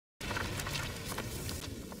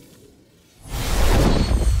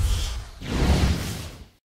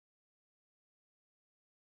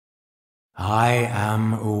I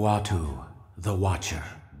am Uatu, the Watcher.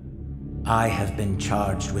 I have been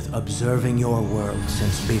charged with observing your world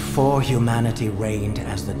since before humanity reigned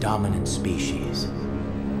as the dominant species.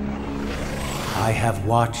 I have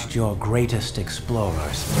watched your greatest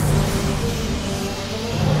explorers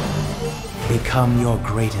become your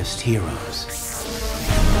greatest heroes.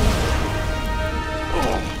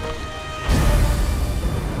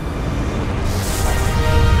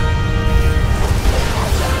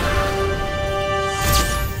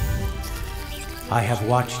 I have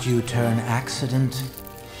watched you turn accident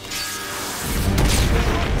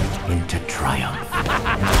into triumph.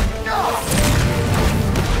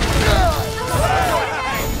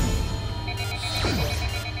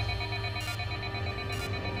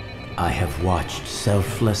 I have watched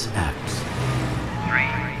selfless acts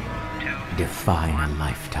define a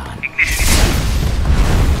lifetime.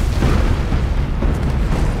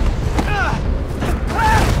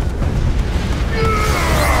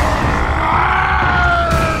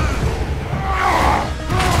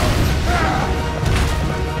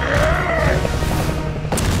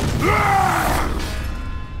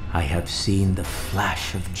 I have seen the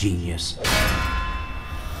flash of genius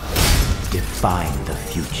define the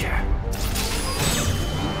future.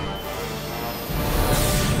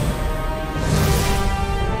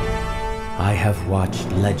 I have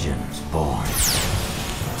watched legends born.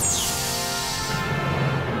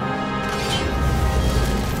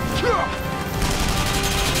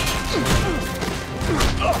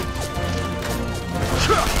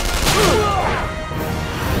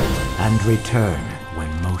 And return when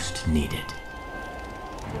most needed.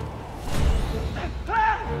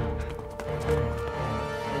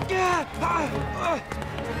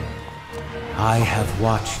 I have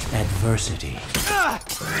watched adversity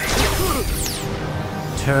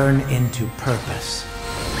turn into purpose.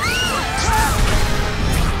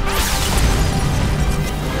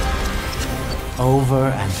 Over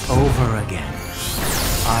and over again,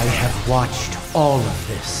 I have watched all of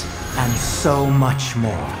this and so much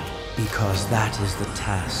more. Because that is the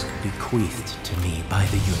task bequeathed to me by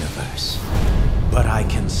the universe. But I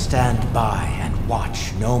can stand by and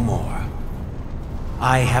watch no more.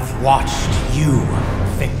 I have watched you,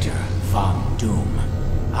 Victor Von Doom.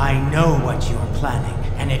 I know what you're planning,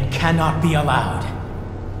 and it cannot be allowed.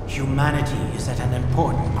 Humanity is at an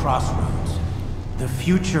important crossroads. The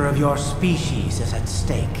future of your species is at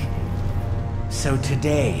stake. So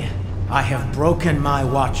today, I have broken my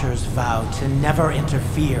Watcher's vow to never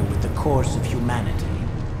interfere with the course of humanity.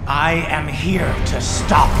 I am here to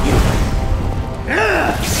stop you.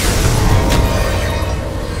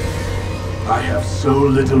 I have so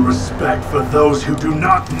little respect for those who do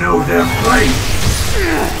not know their place.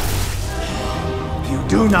 You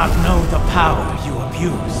do not know the power you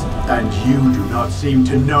abuse. And you do not seem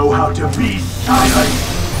to know how to be silent.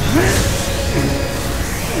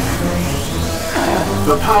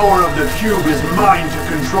 The power of the cube is mine to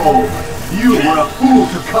control. You were a fool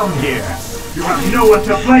to come here. You have no one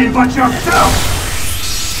to blame but yourself!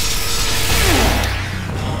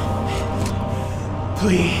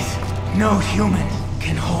 Please, no human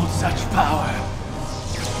can hold such power.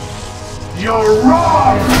 You're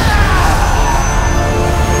wrong!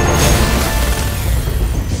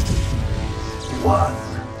 One.